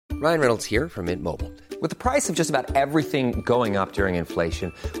Ryan Reynolds here from Mint Mobile. With the price of just about everything going up during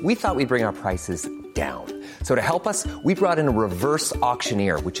inflation, we thought we'd bring our prices down. So to help us, we brought in a reverse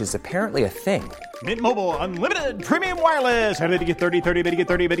auctioneer, which is apparently a thing. Mint Mobile Unlimited Premium Wireless. How to get 30, 30, bit to get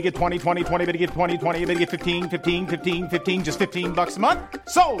 30, bit to get 20, 20, 20, bit to get 20, 20, bit to get 15, 15, 15, 15, just $15 a month?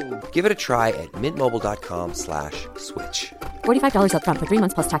 Sold! Give it a try at mintmobile.com/switch. $45 up front for 3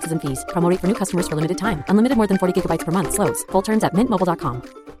 months plus taxes and fees. Promo rate for new customers for limited time. Unlimited more than 40 gigabytes per month. Slows full terms at mintmobile.com.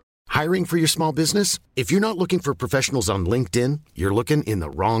 Hiring for your small business? If you're not looking for professionals on LinkedIn, you're looking in the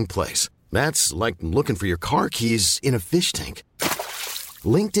wrong place. That's like looking for your car keys in a fish tank.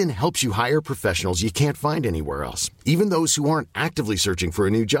 LinkedIn helps you hire professionals you can't find anywhere else, even those who aren't actively searching for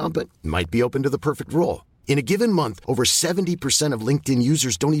a new job but might be open to the perfect role. In a given month, over 70% of LinkedIn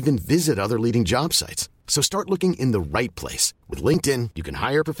users don't even visit other leading job sites. So start looking in the right place. With LinkedIn, you can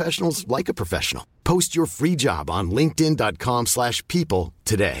hire professionals like a professional. Post your free job on linkedin.com/people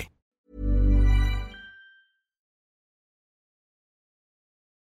today.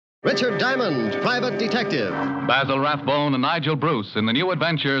 Richard Diamond, Private Detective. Basil Rathbone and Nigel Bruce in the new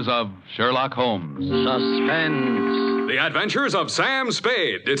adventures of Sherlock Holmes. Suspense. The Adventures of Sam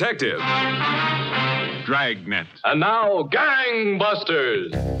Spade, Detective. Dragnet. And now, Gangbusters.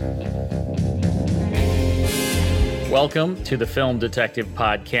 Welcome to the Film Detective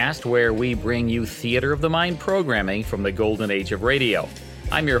Podcast, where we bring you theater of the mind programming from the golden age of radio.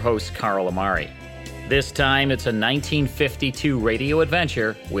 I'm your host, Carl Amari. This time, it's a 1952 radio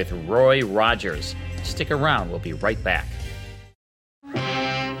adventure with Roy Rogers. Stick around, we'll be right back.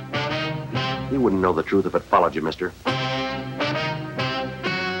 You wouldn't know the truth if it followed you, mister.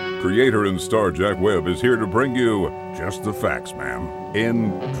 Creator and star Jack Webb is here to bring you just the facts, ma'am, in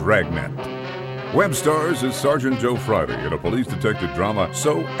Dragnet. Webb stars as Sergeant Joe Friday in a police detective drama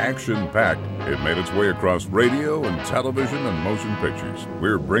so action-packed it made its way across radio and television and motion pictures.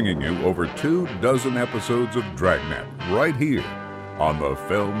 We're bringing you over 24 episodes of Dragnet right here on the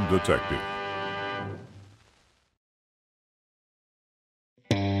Film Detective.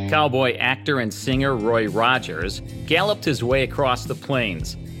 Cowboy actor and singer Roy Rogers galloped his way across the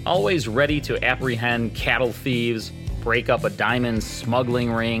plains, always ready to apprehend cattle thieves, break up a diamond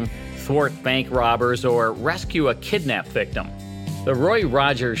smuggling ring, thwart bank robbers, or rescue a kidnap victim. The Roy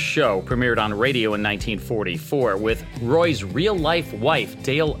Rogers Show premiered on radio in 1944 with Roy's real-life wife,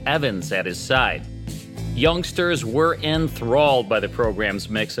 Dale Evans, at his side. Youngsters were enthralled by the program's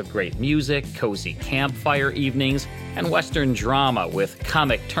mix of great music, cozy campfire evenings, and Western drama with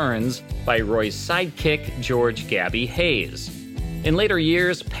comic turns by Roy's sidekick, George "Gabby" Hayes. In later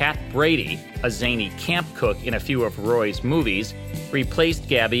years, Pat Brady, a zany camp cook in a few of Roy's movies, replaced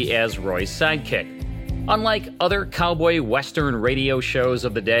Gabby as Roy's sidekick. Unlike other cowboy Western radio shows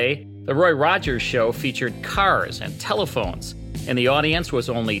of the day, the Roy Rogers Show featured cars and telephones, and the audience was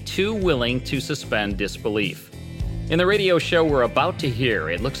only too willing to suspend disbelief. In the radio show we're about to hear,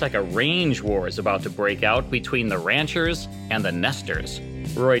 it looks like a range war is about to break out between the ranchers and the nesters.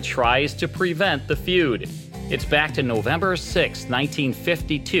 Roy tries to prevent the feud. It's back to November 6,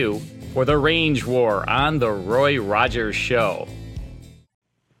 1952, for the range war on the Roy Rogers Show.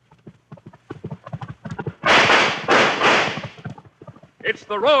 It's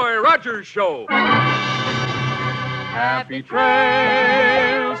the Roy Rogers Show. Happy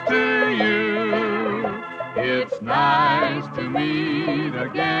trails to you. It's nice to meet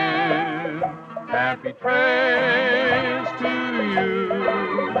again. Happy trails to you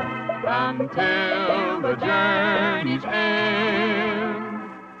until the journey's end.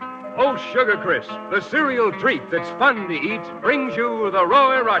 Oh, Sugar Crisp, the cereal treat that's fun to eat, brings you the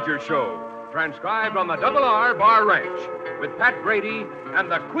Roy Rogers Show, transcribed on the Double R Bar Ranch, with Pat Brady and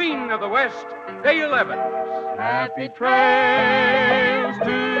the Queen of the West, Dale Evans. Happy trails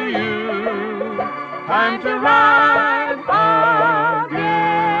to you. Time to ride again.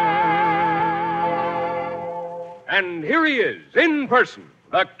 And here he is, in person,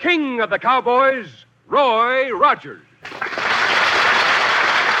 the king of the cowboys, Roy Rogers.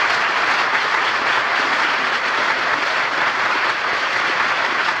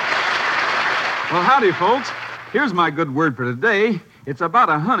 Well, howdy, folks. Here's my good word for today. It's about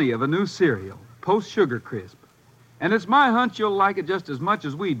a honey of a new cereal, Post Sugar Crisp. And it's my hunch you'll like it just as much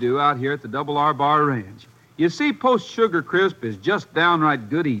as we do out here at the Double R Bar Ranch. You see, Post Sugar Crisp is just downright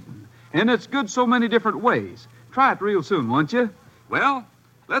good eating. And it's good so many different ways. Try it real soon, won't you? Well,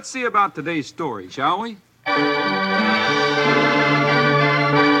 let's see about today's story, shall we?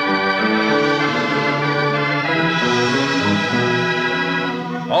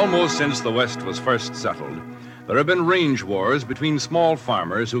 Almost since the West was first settled, there have been range wars between small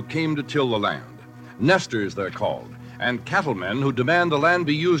farmers who came to till the land. Nesters, they're called, and cattlemen who demand the land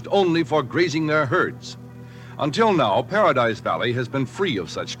be used only for grazing their herds. Until now, Paradise Valley has been free of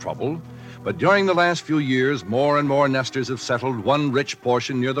such trouble, but during the last few years, more and more nesters have settled one rich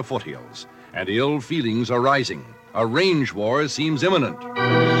portion near the foothills, and ill feelings are rising. A range war seems imminent.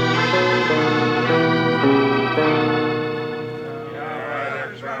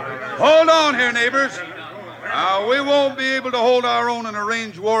 Hold on here, neighbors. Now, we won't be able to hold our own in a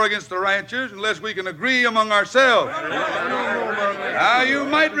range war against the ranchers unless we can agree among ourselves. Now, you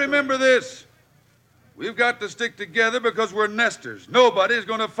might remember this. We've got to stick together because we're nesters. Nobody's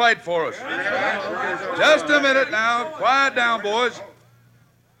going to fight for us. Just a minute now. Quiet down, boys.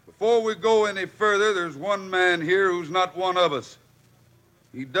 Before we go any further, there's one man here who's not one of us.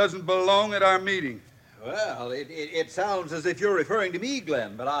 He doesn't belong at our meeting. Well, it sounds as if you're referring to me,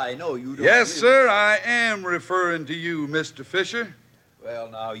 Glenn, but I know you don't. Yes, sir, I am referring to you, Mr. Fisher. Well,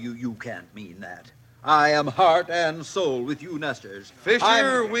 now, you can't mean that. I am heart and soul with you nesters.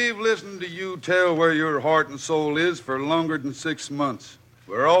 Fisher, we've listened to you tell where your heart and soul is for longer than 6 months.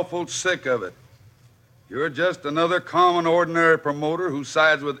 We're awful sick of it. You're just another common, ordinary promoter who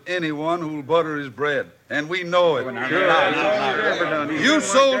sides with anyone who'll butter his bread. And we know it. You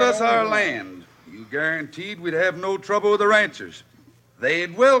sold us our land. You guaranteed we'd have no trouble with the ranchers.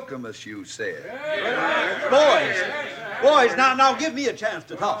 They'd welcome us, you said. Boys, now give me a chance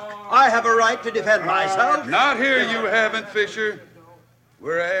to talk. I have a right to defend myself. Not here you haven't, Fisher.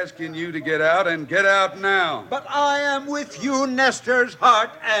 We're asking you to get out, and get out now. But I am with you, nesters,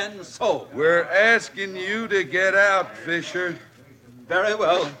 heart and soul. We're asking you to get out, Fisher. Very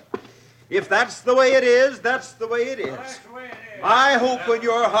well. If that's the way it is, that's the way it is. I hope when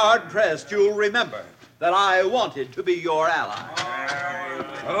you're hard-pressed, you'll remember that I wanted to be your ally.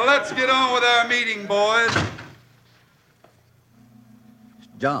 Well, let's get on with our meeting, boys.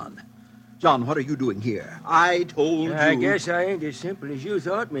 John, what are you doing here? I told you... I guess I ain't as simple as you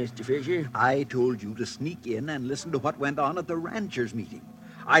thought, Mr. Fisher. I told you to sneak in and listen to what went on at the ranchers' meeting.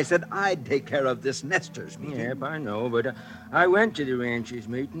 I said I'd take care of this nesters' meeting. Yep, I know, but I went to the ranchers'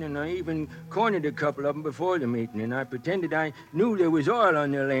 meeting, and I even cornered a couple of them before the meeting, and I pretended I knew there was oil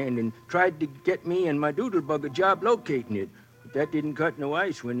on their land and tried to get me and my doodlebug a job locating it. But that didn't cut no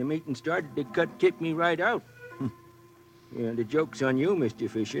ice. When the meeting started, they kicked me right out. Yeah, the joke's on you, Mr.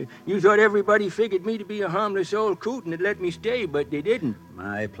 Fisher. You thought everybody figured me to be a harmless old coot and had let me stay, but they didn't.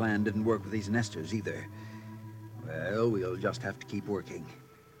 My plan didn't work with these nesters either. Well, we'll just have to keep working.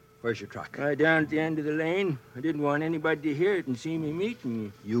 Where's your truck? Right down at the end of the lane. I didn't want anybody to hear it and see me meeting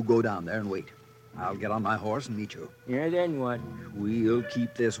you. You go down there and wait. I'll get on my horse and meet you. Yeah, then what? We'll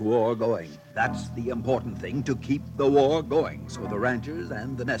keep this war going. That's the important thing, to keep the war going, so the ranchers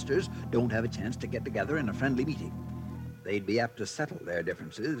and the nesters don't have a chance to get together in a friendly meeting. They'd be apt to settle their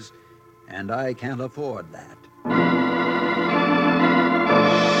differences, and I can't afford that.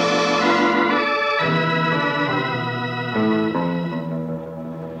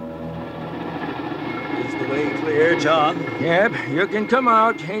 Is the way clear, John? Yep, you can come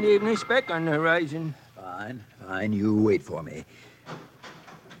out. Ain't even a speck on the horizon. Fine. You wait for me.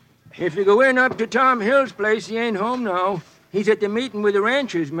 If you go in up to Tom Hill's place, he ain't home now. He's at the meeting with the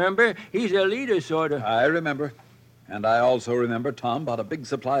ranchers, remember? He's a leader, sort of. I remember. And I also remember Tom bought a big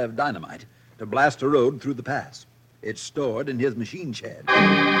supply of dynamite to blast a road through the pass. It's stored in his machine shed.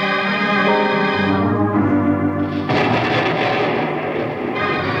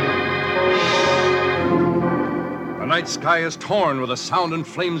 The night sky is torn with the sound and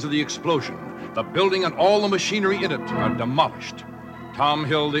flames of the explosion. The building and all the machinery in it are demolished. Tom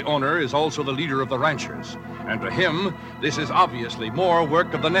Hill, the owner, is also the leader of the ranchers. And to him, this is obviously more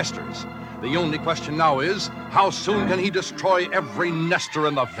work of the nesters. The only question now is, how soon can he destroy every nester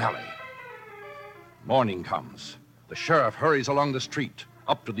in the valley? Morning comes. The sheriff hurries along the street,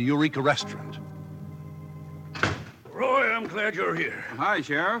 up to the Eureka restaurant. Roy, I'm glad you're here. Hi,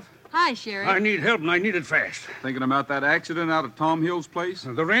 Sheriff. Hi, Sheriff. I need help, and I need it fast. Thinking about that accident out at Tom Hill's place?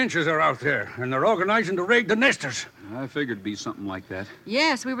 The ranchers are out there, and they're organizing to raid the nesters. I figured it'd be something like that.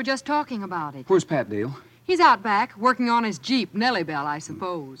 Yes, we were just talking about it. Where's Pat Dale? He's out back, working on his Jeep, Nellie Bell, I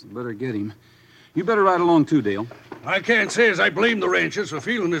suppose. Better get him. You better ride along, too, Dale. I can't say as I blame the ranchers for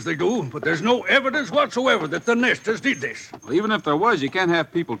feeling as they do, but there's no evidence whatsoever that the nesters did this. Well, even if there was, you can't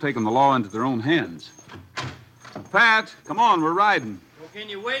have people taking the law into their own hands. Pat, come on, we're riding. Well, can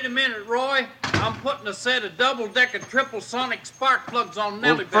you wait a minute, Roy? I'm putting a set of double-decker triple sonic spark plugs on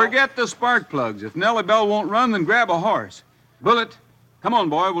Nellie Bell. Forget the spark plugs. If Nellie Bell won't run, then grab a horse. Bullet, come on,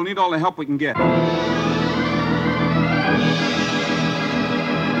 boy. We'll need all the help we can get.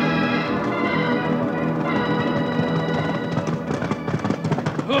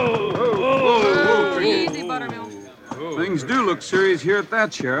 Easy, Buttermilk. look serious here at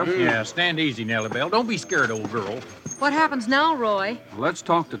that, Sheriff. Yeah, stand easy, Nellie Bell. Don't be scared, old girl. What happens now, Roy? Let's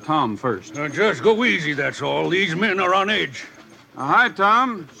talk to Tom first. Just go easy, that's all. These men are on edge. Hi,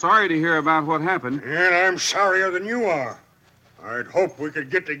 Tom. Sorry to hear about what happened. And I'm sorrier than you are. I'd hoped we could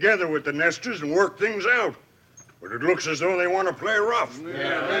get together with the Nesters and work things out. But it looks as though they want to play rough.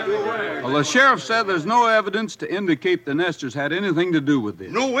 Well, the sheriff said there's no evidence to indicate the Nesters had anything to do with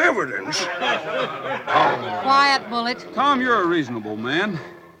this. No evidence? Quiet, Bullet. Tom, you're a reasonable man.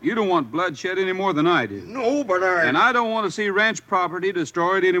 You don't want bloodshed any more than I do. No, but And I don't want to see ranch property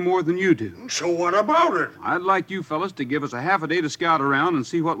destroyed any more than you do. So what about it? I'd like you fellas to give us a half a day to scout around and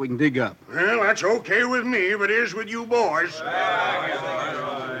see what we can dig up. Well, that's okay with me if it is with you boys.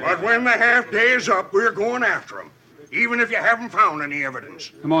 But when the half day is up, we're going after them, even if you haven't found any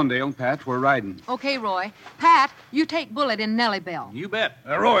evidence. Come on, Dale. Pat, we're riding. Okay, Roy. Pat, you take Bullet in Nellie Bell. You bet.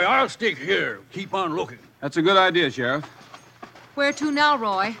 Roy, I'll stick here. Keep on looking. That's a good idea, Sheriff. Where to now,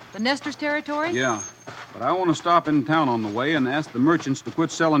 Roy? The Nesters' territory? Yeah, but I want to stop in town on the way and ask the merchants to quit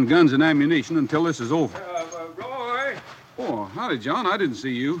selling guns and ammunition until this is over. Roy? Oh, howdy, John. I didn't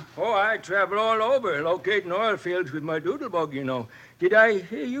see you. Oh, I travel all over, locating oil fields with my doodlebug, you know. Did I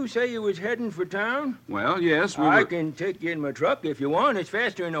hear you say you was heading for town? Well, yes, I can take you in my truck if you want. It's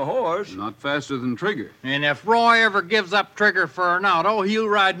faster than a horse. Not faster than Trigger. And if Roy ever gives up Trigger for an auto, he'll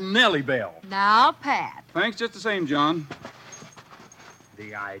ride Nellie Bell. Now, Pat. Thanks just the same, John.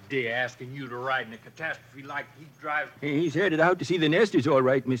 The idea asking you to ride in a catastrophe like he drives... He's headed out to see the Nesters, all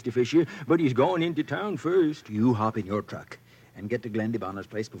right, Mr. Fisher, but he's going into town first. You hop in your truck and get to Glenn DeBonna's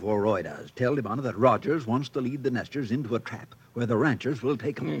place before Roy does. Tell DeBonna that Rogers wants to lead the Nesters into a trap where the ranchers will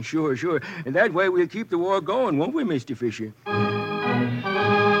take them. Yeah, sure. And that way we'll keep the war going, won't we, Mr. Fisher?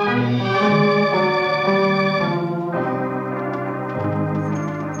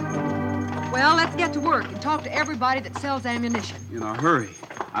 Well, let's get to work and talk to everybody that sells ammunition. In a hurry.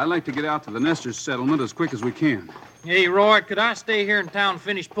 I'd like to get out to the Nesters settlement as quick as we can. Hey, Roy, could I stay here in town and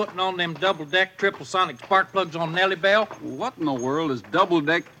finish putting on them double-deck triple sonic spark plugs on Nellie Bell? What in the world is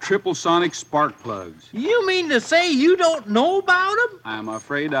double-deck triple sonic spark plugs? You mean to say you don't know about them? I'm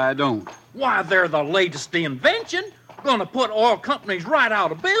afraid I don't. Why, they're the latest invention. Gonna put oil companies right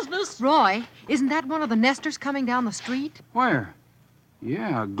out of business. Roy, isn't that one of the Nesters coming down the street? Where?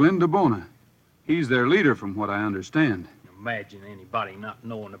 Yeah, Glenn DeBonna. He's their leader, from what I understand. Imagine anybody not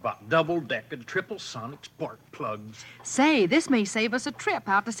knowing about double-decker triple sonic spark plugs. Say, this may save us a trip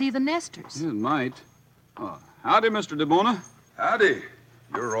out to see the Nesters. It might. Howdy, Mr. DeBonna. Howdy.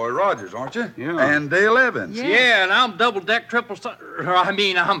 You're Roy Rogers, aren't you? Yeah. And Dale Evans. Yeah, and I'm double-deck triple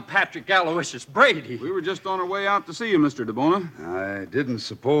I'm Patrick Aloysius Brady. We were just on our way out to see you, Mr. DeBonna. I didn't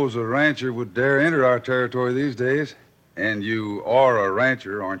suppose a rancher would dare enter our territory these days. And you are a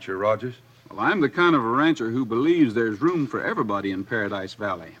rancher, aren't you, Rogers? Well, I'm the kind of a rancher who believes there's room for everybody in Paradise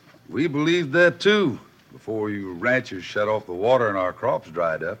Valley. We believed that, too, before you ranchers shut off the water and our crops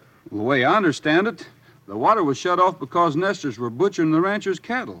dried up. Well, the way I understand it, the water was shut off because Nesters were butchering the ranchers'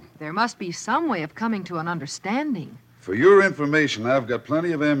 cattle. There must be some way of coming to an understanding. For your information, I've got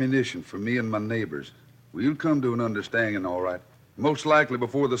plenty of ammunition for me and my neighbors. We'll come to an understanding, all right. Most likely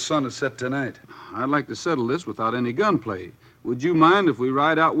before the sun is set tonight. I'd like to settle this without any gunplay. Would you mind if we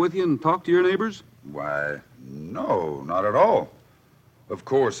ride out with you and talk to your neighbors? Why, no, not at all. Of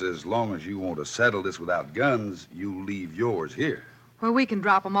course, as long as you want to settle this without guns, you leave yours here. Well, we can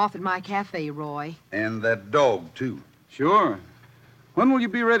drop them off at my cafe, Roy. And that dog, too. Sure. When will you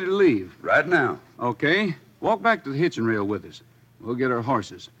be ready to leave? Right now. Okay. Walk back to the hitching rail with us. We'll get our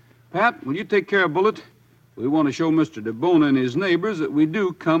horses. Pat, will you take care of Bullet? We want to show Mr. DeBonna and his neighbors that we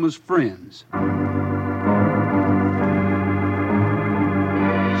do come as friends.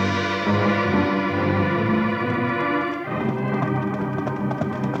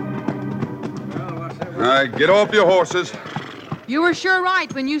 All right, get off your horses. You were sure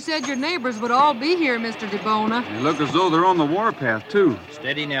right when you said your neighbors would all be here, Mr. DeBonna. They look as though they're on the warpath, too.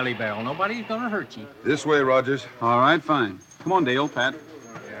 Steady, Nellie Bell. Nobody's gonna hurt you. This way, Rogers. All right, fine. Come on, Dale, Pat.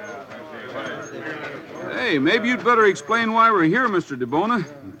 Hey, maybe you'd better explain why we're here, Mr. DeBonna,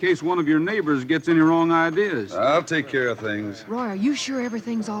 in case one of your neighbors gets any wrong ideas. I'll take care of things. Roy, are you sure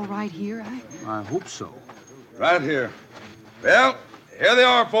everything's all right here? I hope so. Right here. Well, here they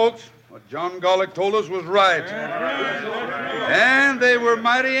are, folks. What John Gollick told us was right. And they were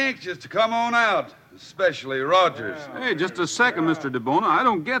mighty anxious to come on out, especially Rogers. Hey, just a second, Mr. DeBonna. I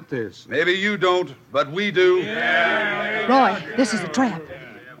don't get this. Maybe you don't, but we do. Roy, this is a trap.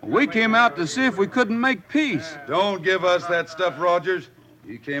 We came out to see if we couldn't make peace. Don't give us that stuff, Rogers.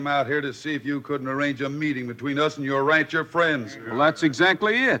 He came out here to see if you couldn't arrange a meeting between us and your rancher friends. Well, that's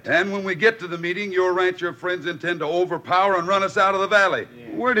exactly it. And when we get to the meeting, your rancher friends intend to overpower and run us out of the valley.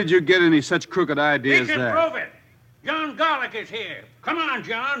 Where did you get any such crooked ideas He can there? prove it. John Garlick is here. Come on,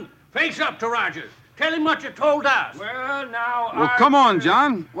 John. Face up to Rogers. Tell him what you told us. Well, now, Well, come on,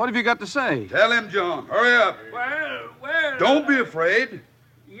 John. What have you got to say? Tell him, John. Hurry up. Well... Don't be afraid.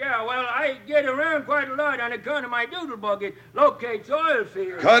 Yeah, well, I get around quite a lot on account of my doodle bug. It locates oil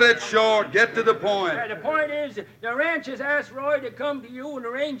fields. Cut it short. Get to the point. The point is, the ranchers asked Roy to come to you and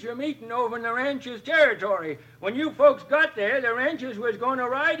arrange a meeting over in the ranchers' territory. When you folks got there, the ranchers was going to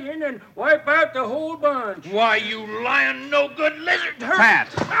ride in and wipe out the whole bunch. Why, you lying, no-good lizard. Pat!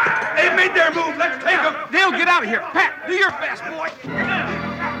 They made their move. Let's take them. Dale, get out of here. Pat, do your best, boy.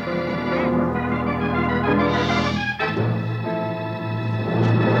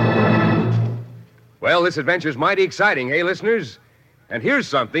 Well, this adventure's mighty exciting, hey, listeners? And here's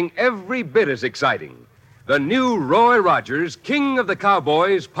something every bit as exciting. The new Roy Rogers King of the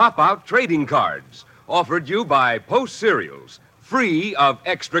Cowboys pop-out trading cards, offered you by Post Cereals, free of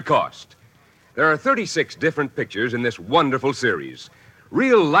extra cost. There are 36 different pictures in this wonderful series.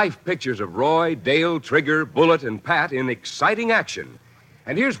 Real-life pictures of Roy, Dale, Trigger, Bullet, and Pat in exciting action.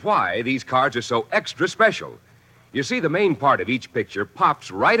 And here's why these cards are so extra special. You see, the main part of each picture pops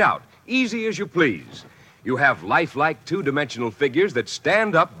right out, easy as you please. You have lifelike two-dimensional figures that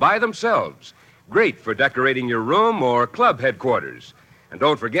stand up by themselves. Great for decorating your room or club headquarters. And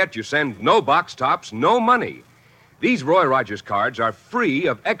don't forget, you send no box tops, no money. These Roy Rogers cards are free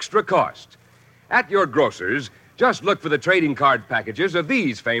of extra cost. At your grocer's, just look for the trading card packages of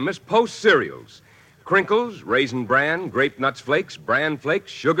these famous Post cereals. Crinkles, Raisin Bran, Grape Nuts Flakes, Bran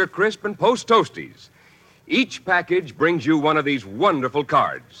Flakes, Sugar Crisp, and Post Toasties. Each package brings you one of these wonderful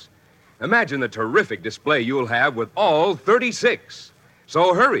cards. Imagine the terrific display you'll have with all 36.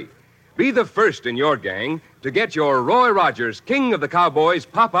 So hurry. Be the first in your gang to get your Roy Rogers King of the Cowboys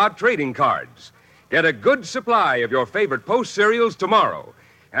pop-out trading cards. Get a good supply of your favorite Post cereals tomorrow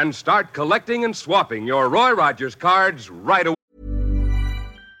and start collecting and swapping your Roy Rogers cards right away.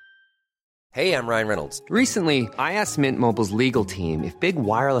 Hey, I'm Ryan Reynolds. Recently, I asked Mint Mobile's legal team if big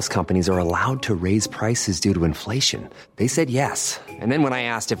wireless companies are allowed to raise prices due to inflation. They said yes. And then when I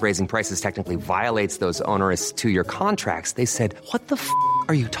asked if raising prices technically violates those onerous two-year contracts, they said, "What the f***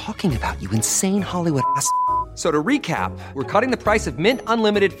 are you talking about, you insane Hollywood ass?" So to recap, we're cutting the price of Mint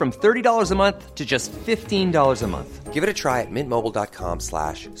Unlimited from $30 a month to just $15 a month. Give it a try at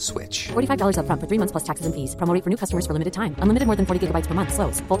mintmobile.com/switch. $45 up front for 3 months plus taxes and fees. Promo rate for new customers for limited time. Unlimited more than 40 gigabytes per month.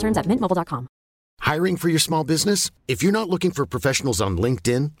 Slows full terms at mintmobile.com. Hiring for your small business? If you're not looking for professionals on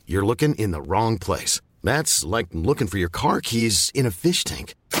LinkedIn, you're looking in the wrong place. That's like looking for your car keys in a fish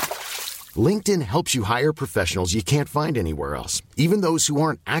tank. LinkedIn helps you hire professionals you can't find anywhere else, even those who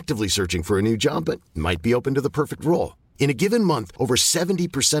aren't actively searching for a new job but might be open to the perfect role. In a given month, over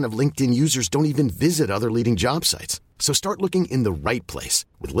 70% of LinkedIn users don't even visit other leading job sites. So start looking in the right place.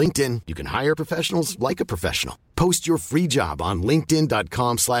 With LinkedIn, you can hire professionals like a professional. Post your free job on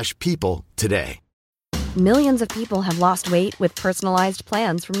linkedin.com/people today. Millions of people have lost weight with personalized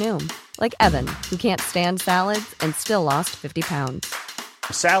plans from Noom. Like Evan, who can't stand salads and still lost 50 pounds.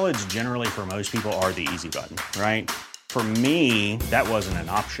 Salads generally for most people are the easy button, right? For me, that wasn't an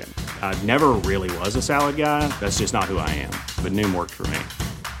option. I never really was a salad guy. That's just not who I am. But Noom worked for me.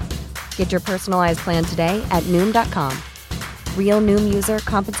 Get your personalized plan today at Noom.com. Real Noom user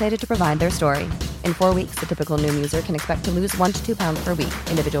compensated to provide their story. In 4 weeks, the typical Noom user can expect to lose 1 to 2 pounds per week.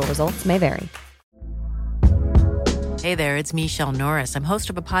 Individual results may vary. Hey there, it's Michelle Norris. I'm host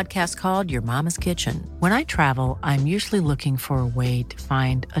of a podcast called Your Mama's Kitchen. When I travel, I'm usually looking for a way to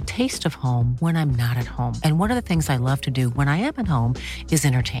find a taste of home when I'm not at home. And one of the things I love to do when I am at home is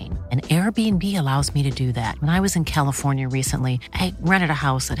entertain. And Airbnb allows me to do that. When I was in California recently, I rented a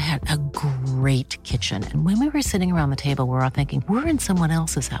house that had a great kitchen. And when we were sitting around the table, we were all thinking, we're in someone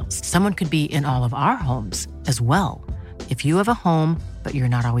else's house. Someone could be in all of our homes as well. If you have a home, but you're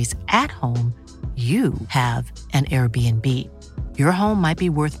not always at home, you have an Airbnb. Your home might be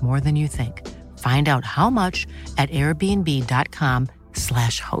worth more than you think. Find out how much at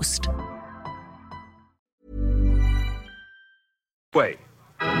airbnb.com/host. Wait.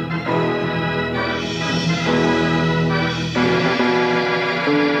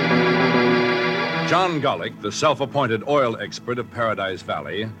 John Garlick, the self-appointed oil expert of Paradise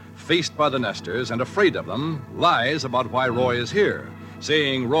Valley, faced by the Nesters and afraid of them, lies about why Roy is here,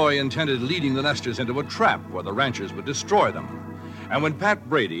 saying Roy intended leading the Nesters into a trap where the ranchers would destroy them. And when Pat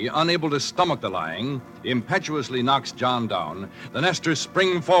Brady, unable to stomach the lying, impetuously knocks John down, the Nesters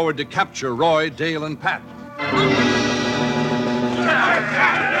spring forward to capture Roy, Dale, and Pat.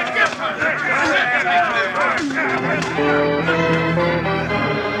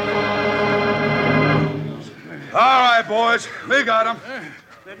 All right, boys. We got him.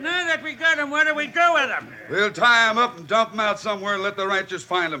 But now that we got him, where do we go with him? We'll tie him up and dump him out somewhere and let the ranchers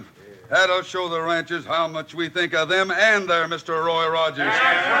find him. That'll show the ranchers how much we think of them and their Mr. Roy Rogers.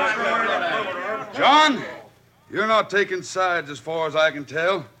 John, you're not taking sides as far as I can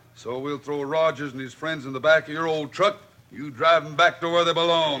tell, so we'll throw Rogers and his friends in the back of your old truck. You drive them back to where they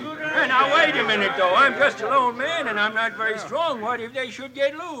belong. Hey, now, wait a minute, though. I'm just a lone man, and I'm not very strong. What if they should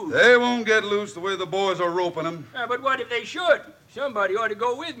get loose? They won't get loose the way the boys are roping them. But what if they should? Somebody ought to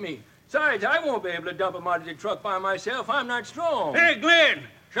go with me. Besides, I won't be able to dump them out of the truck by myself. I'm not strong. Hey, Glenn,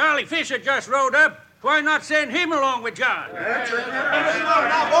 Charlie Fisher just rode up. Why not send him along with John? Now,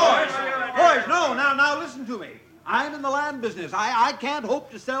 boys, no, now listen to me. I'm in the land business. I can't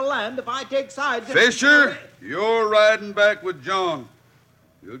hope to sell land if I take sides. Fisher, you're riding back with John.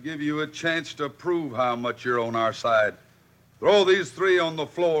 We'll give you a chance to prove how much you're on our side. Throw these three on the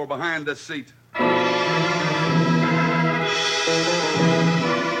floor behind the seat.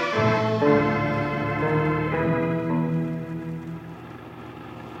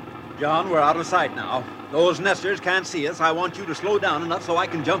 John, we're out of sight now. Those nesters can't see us. I want you to slow down enough so I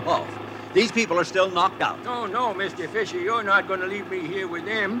can jump off. These people are still knocked out. Oh, no, Mr. Fisher, you're not going to leave me here with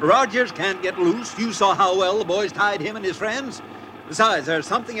them. Rogers can't get loose. You saw how well the boys tied him and his friends. Besides, there's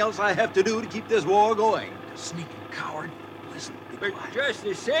something else I have to do to keep this war going. Sneaking coward. Listen, but just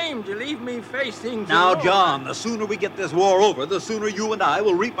the same, to leave me face things Now, alone. John, the sooner we get this war over, the sooner you and I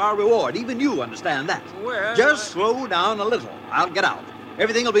will reap our reward. Even you understand that. Well, Just slow down a little. I'll get out.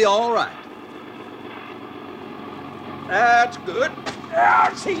 Everything will be all right. That's good.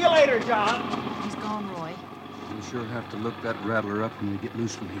 I'll see you later, John. He's gone, Roy. We'll sure have to look that rattler up when we get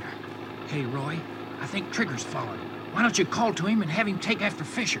loose from here. Hey, Roy, I think Trigger's following. Why don't you call to him and have him take after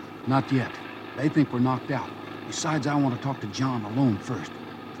Fisher? Not yet. They think we're knocked out. Besides, I want to talk to John alone first.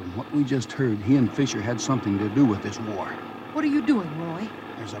 From what we just heard, he and Fisher had something to do with this war. What are you doing, Roy?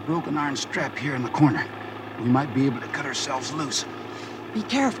 There's a broken iron strap here in the corner. We might be able to cut ourselves loose. Be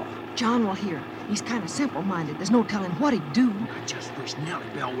careful. John will hear. He's kind of simple-minded. There's no telling what he'd do. I just wish Nellie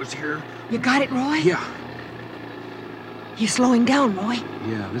Bell was here. You got it, Roy? Yeah. He's slowing down, Roy.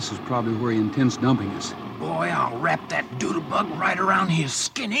 Yeah, this is probably where he intends dumping us. Boy, I'll wrap that doodlebug right around his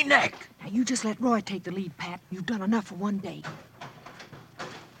skinny neck. Now, you just let Roy take the lead, Pat. You've done enough for one day.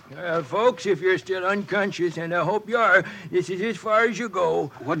 Folks, if you're still unconscious, and I hope you are, this is as far as you go.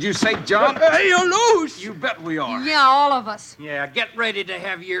 What'd you say, John? Hey, you're loose! You bet we are. Yeah, all of us. Yeah, get ready to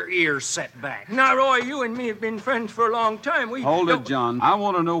have your ears set back. Now, Roy, you and me have been friends for a long time. Hold it, John. I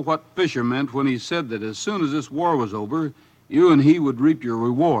want to know what Fisher meant when he said that as soon as this war was over, you and he would reap your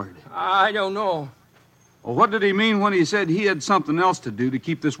reward. I don't know. Well, what did he mean when he said he had something else to do to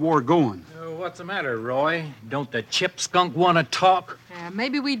keep this war going? What's the matter, Roy? Don't the chip skunk want to talk?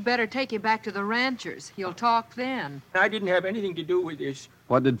 Maybe we'd better take you back to the ranchers. He'll talk then. I didn't have anything to do with this.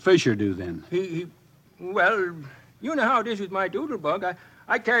 What did Fisher do then? Well, you know how it is with my doodlebug.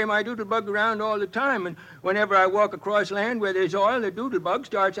 I carry my doodlebug around all the time, and whenever I walk across land where there's oil, the doodlebug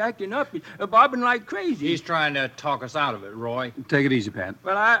starts acting up, bobbing like crazy. He's trying to talk us out of it, Roy. Take it easy, Pat.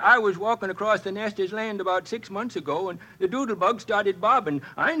 Well, I was walking across the Nesters' land about 6 months ago, and the doodlebug started bobbing.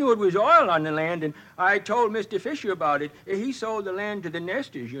 I knew it was oil on the land, and I told Mr. Fisher about it. He sold the land to the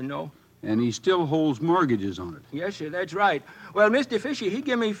Nesters, you know. And he still holds mortgages on it. Yes, sir, that's right. Well, Mr. Fisher, he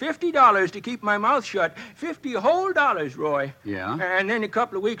gave me $50 to keep my mouth shut. 50 whole dollars, Roy. Yeah? And then a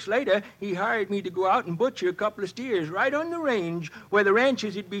couple of weeks later, he hired me to go out and butcher a couple of steers right on the range where the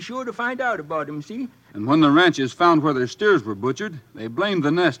ranchers would be sure to find out about him, see? And when the ranchers found where their steers were butchered, they blamed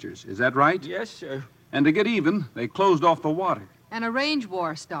the Nesters. Is that right? Yes, sir. And to get even, they closed off the water. And a range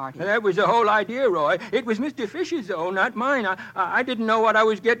war started. That was the whole idea, Roy. It was Mr. Fisher's, though, not mine. I didn't know what I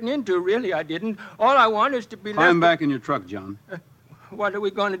was getting into, really, I didn't. All I want is to be Climb back in your truck, John. What are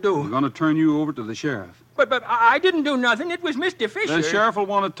we going to do? We're going to turn you over to the sheriff. But I didn't do nothing. It was Mr. Fisher. The sheriff will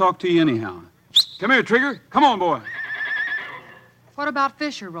want to talk to you anyhow. Come here, Trigger. Come on, boy. What about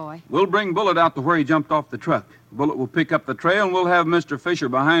Fisher, Roy? We'll bring Bullet out to where he jumped off the truck. Bullet will pick up the trail, and we'll have Mr. Fisher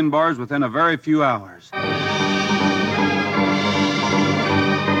behind bars within a very few hours.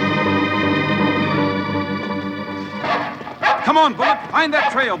 Come on, Bullet. Find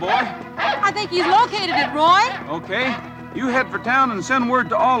that trail, boy. I think he's located it, Roy. Okay. You head for town and send word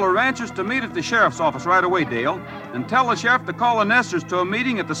to all the ranchers to meet at the sheriff's office right away, Dale. And tell the sheriff to call the Nesters to a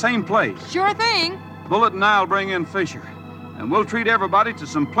meeting at the same place. Sure thing. Bullet and I'll bring in Fisher. And we'll treat everybody to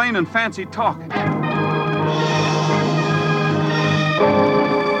some plain and fancy talking.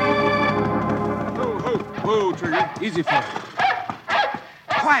 Whoa, Trigger. Easy, fella.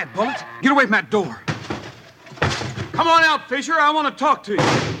 Quiet, Bullet. Get away from that door. Come on out, Fisher. I want to talk to you.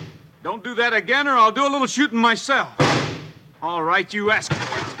 Don't do that again, or I'll do a little shooting myself. All right, you asked for it.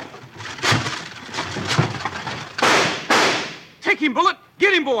 Take him, Bullet.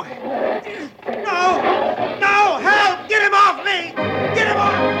 Get him, boy. No! No! Help! Get him off me! Get him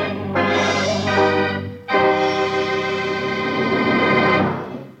off!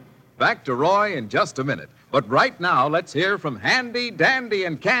 Back to Roy in just a minute. But right now, let's hear from Handy, Dandy,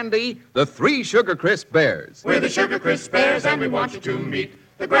 and Candy, the three Sugar Crisp Bears. We're the Sugar Crisp Bears, and we want you to meet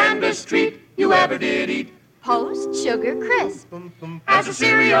the grandest treat you ever did eat. Post Sugar Crisp. As a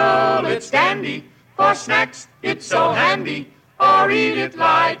cereal, it's dandy. For snacks, it's so handy. Or eat it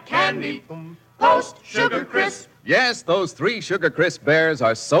like candy. Post Sugar Crisp. Yes, those three Sugar Crisp Bears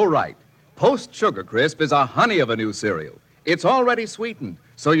are so right. Post Sugar Crisp is a honey of a new cereal. It's already sweetened,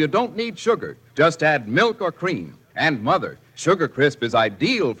 so you don't need sugar. Just add milk or cream. And Mother, Sugar Crisp is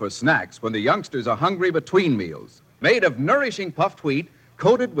ideal for snacks when the youngsters are hungry between meals. Made of nourishing puffed wheat,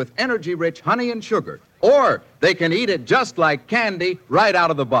 coated with energy-rich honey and sugar. Or they can eat it just like candy right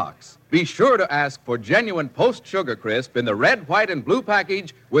out of the box. Be sure to ask for genuine Post Sugar Crisp in the red, white, and blue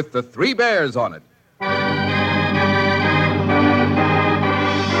package with the three bears on it.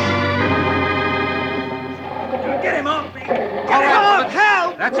 Get him off me! All right,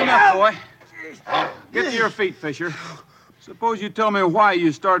 help! That's enough, boy. Get to your feet, Fisher. Suppose you tell me why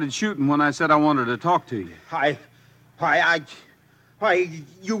you started shooting when I said I wanted to talk to you.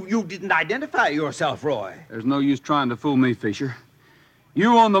 You didn't identify yourself, Roy. There's no use trying to fool me, Fisher.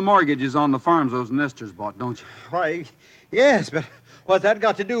 You own the mortgages on the farms those nesters bought, don't you? Why, yes, but what's that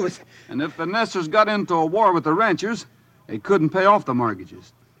got to do with... And if the nesters got into a war with the ranchers, they couldn't pay off the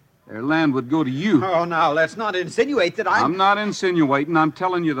mortgages. Their land would go to you. Oh, now, let's not insinuate that I'm not insinuating. I'm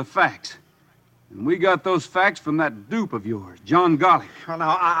telling you the facts. And we got those facts from that dupe of yours, John Gollick. Well,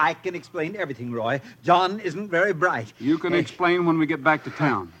 now, I can explain everything, Roy. John isn't very bright. You can explain when we get back to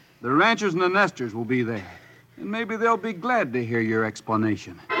town. The ranchers and the nesters will be there. And maybe they'll be glad to hear your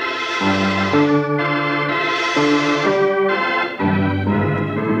explanation.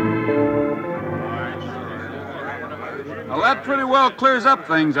 Well, that pretty well clears up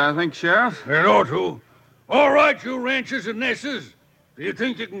things, I think, Sheriff. It ought to. All right, you ranchers and nesters. Do you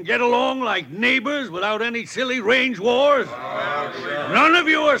think you can get along like neighbors without any silly range wars? None of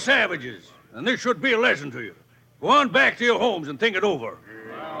you are savages, and this should be a lesson to you. Go on back to your homes and think it over.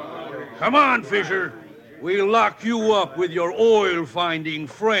 Come on, Fisher. We'll lock you up with your oil-finding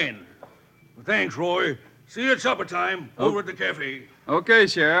friend. Thanks, Roy. See you at supper time over at the cafe. Okay,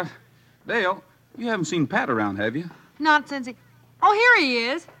 Sheriff. Dale, you haven't seen Pat around, have you? Not since he... Oh, here he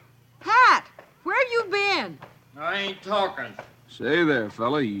is. Pat, where have you been? I ain't talking. Say there,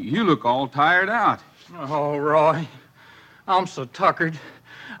 fella, you look all tired out. Oh, Roy, I'm so tuckered.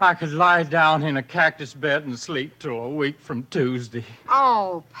 I could lie down in a cactus bed and sleep till a week from Tuesday.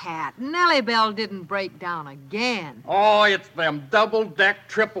 Oh, Pat, Nellie Bell didn't break down again. Oh, it's them double-deck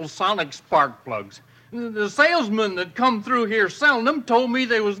triple sonic spark plugs. The salesman that come through here selling them told me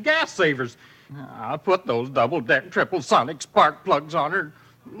they was gas savers. I put those double-deck triple sonic spark plugs on her.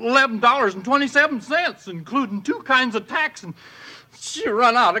 $11.27, including 2 kinds of tax, and she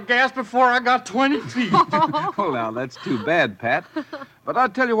run out of gas before I got 20 feet. Well, now, that's too bad, Pat. But I'll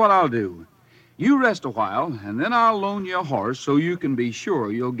tell you what I'll do. You rest a while, and then I'll loan you a horse so you can be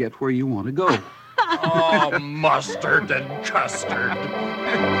sure you'll get where you want to go. Oh, mustard and custard.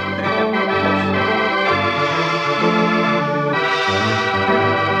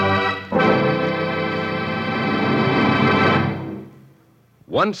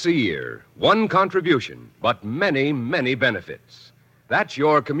 Once a year, one contribution, but many, many benefits. That's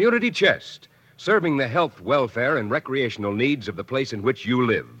your community chest, serving the health, welfare, and recreational needs of the place in which you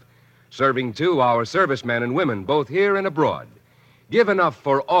live. Serving, too, our servicemen and women, both here and abroad. Give enough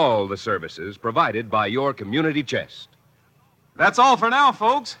for all the services provided by your community chest. That's all for now,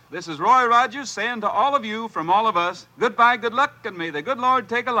 folks. This is Roy Rogers saying to all of you from all of us, goodbye, good luck, and may the good Lord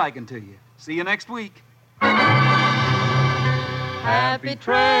take a liking to you. See you next week. Happy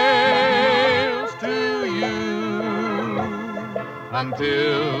trails to you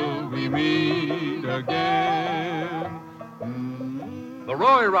until we meet again. The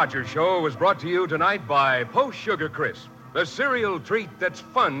Roy Rogers Show was brought to you tonight by Post Sugar Crisp, the cereal treat that's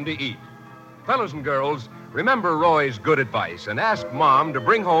fun to eat. Fellas and girls, remember Roy's good advice and ask Mom to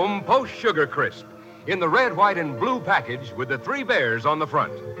bring home Post Sugar Crisp in the red, white, and blue package with the 3 bears on the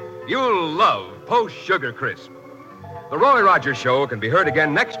front. You'll love Post Sugar Crisp. The Roy Rogers Show can be heard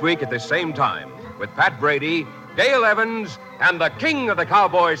again next week at this same time with Pat Brady, Dale Evans, and the king of the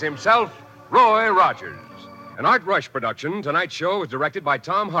cowboys himself, Roy Rogers. An Art Rush production, tonight's show was directed by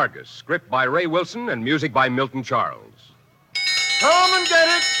Tom Hargis, script by Ray Wilson, and music by Milton Charles. Come and get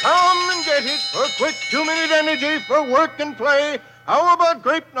it, come and get it for quick 2-minute energy for work and play. How about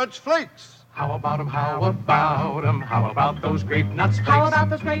Grape Nuts Flakes? How about 'em, how about 'em? How about those Grape Nuts Flakes? How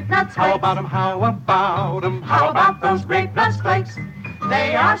about those Grape Nuts How Flakes? about 'em, how about 'em? How about those Grape Nuts Flakes?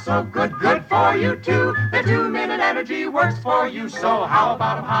 They are so good, good for you too. Their 2-minute energy works for you. So how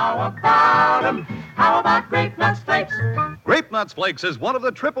about 'em, how about 'em? How about Grape Nuts Flakes? Grape Nuts Flakes is one of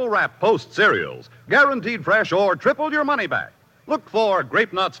the triple wrap Post cereals, guaranteed fresh or triple your money back. Look for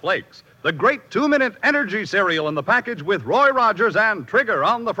Grape Nuts Flakes, the great 2-minute energy cereal in the package with Roy Rogers and Trigger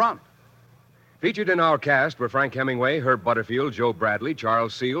on the front. Featured in our cast were Frank Hemingway, Herb Butterfield, Joe Bradley,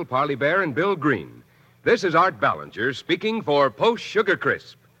 Charles Seal, Parley Bear, and Bill Green. This is Art Ballinger speaking for Post Sugar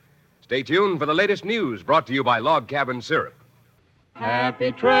Crisp. Stay tuned for the latest news brought to you by Log Cabin Syrup.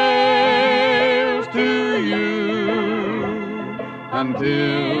 Happy trails to you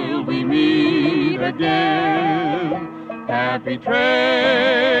until we meet again. Happy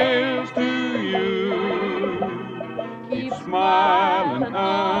trails to you. Keep smiling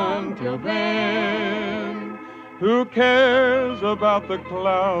until then. Who cares about the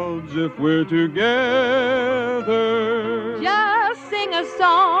clouds if we're together? Just sing a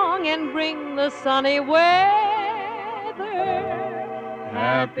song and bring the sunny weather.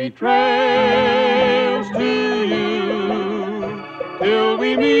 Happy trails to you till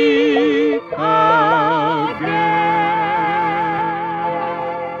we meet again.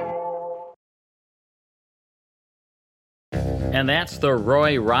 And that's the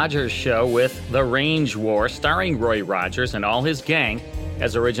Roy Rogers Show with The Range War, starring Roy Rogers and all his gang,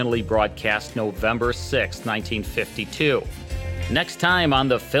 as originally broadcast November 6, 1952. Next time on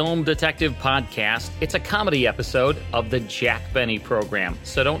the Film Detective Podcast, it's a comedy episode of the Jack Benny program,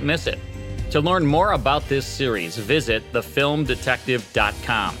 so don't miss it. To learn more about this series, visit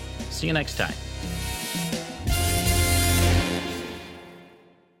thefilmdetective.com. See you next time.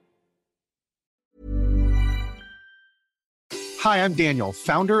 Hi, I'm Daniel,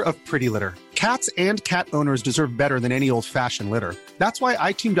 founder of Pretty Litter. Cats and cat owners deserve better than any old-fashioned litter. That's why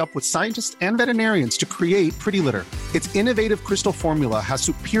I teamed up with scientists and veterinarians to create Pretty Litter. Its innovative crystal formula has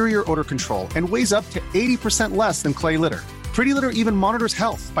superior odor control and weighs up to 80% less than clay litter. Pretty Litter even monitors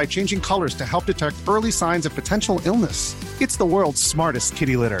health by changing colors to help detect early signs of potential illness. It's the world's smartest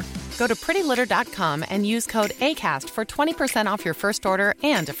kitty litter. Go to prettylitter.com and use code ACAST for 20% off your first order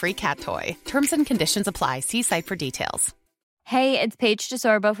and a free cat toy. Terms and conditions apply. See site for details. Hey, it's Paige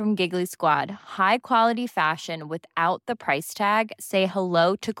DeSorbo from Giggly Squad. High quality fashion without the price tag. Say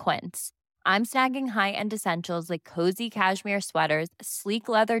hello to Quince. I'm snagging high-end essentials like cozy cashmere sweaters, sleek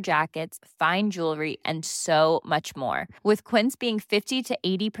leather jackets, fine jewelry, and so much more. With Quince being 50 to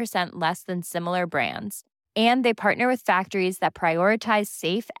 80% less than similar brands. And they partner with factories that prioritize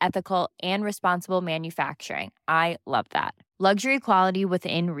safe, ethical, and responsible manufacturing. I love that. Luxury quality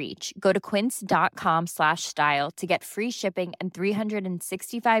within reach. Go to quince.com/style to get free shipping and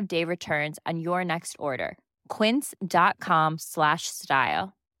 365-day returns on your next order.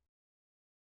 Quince.com/style.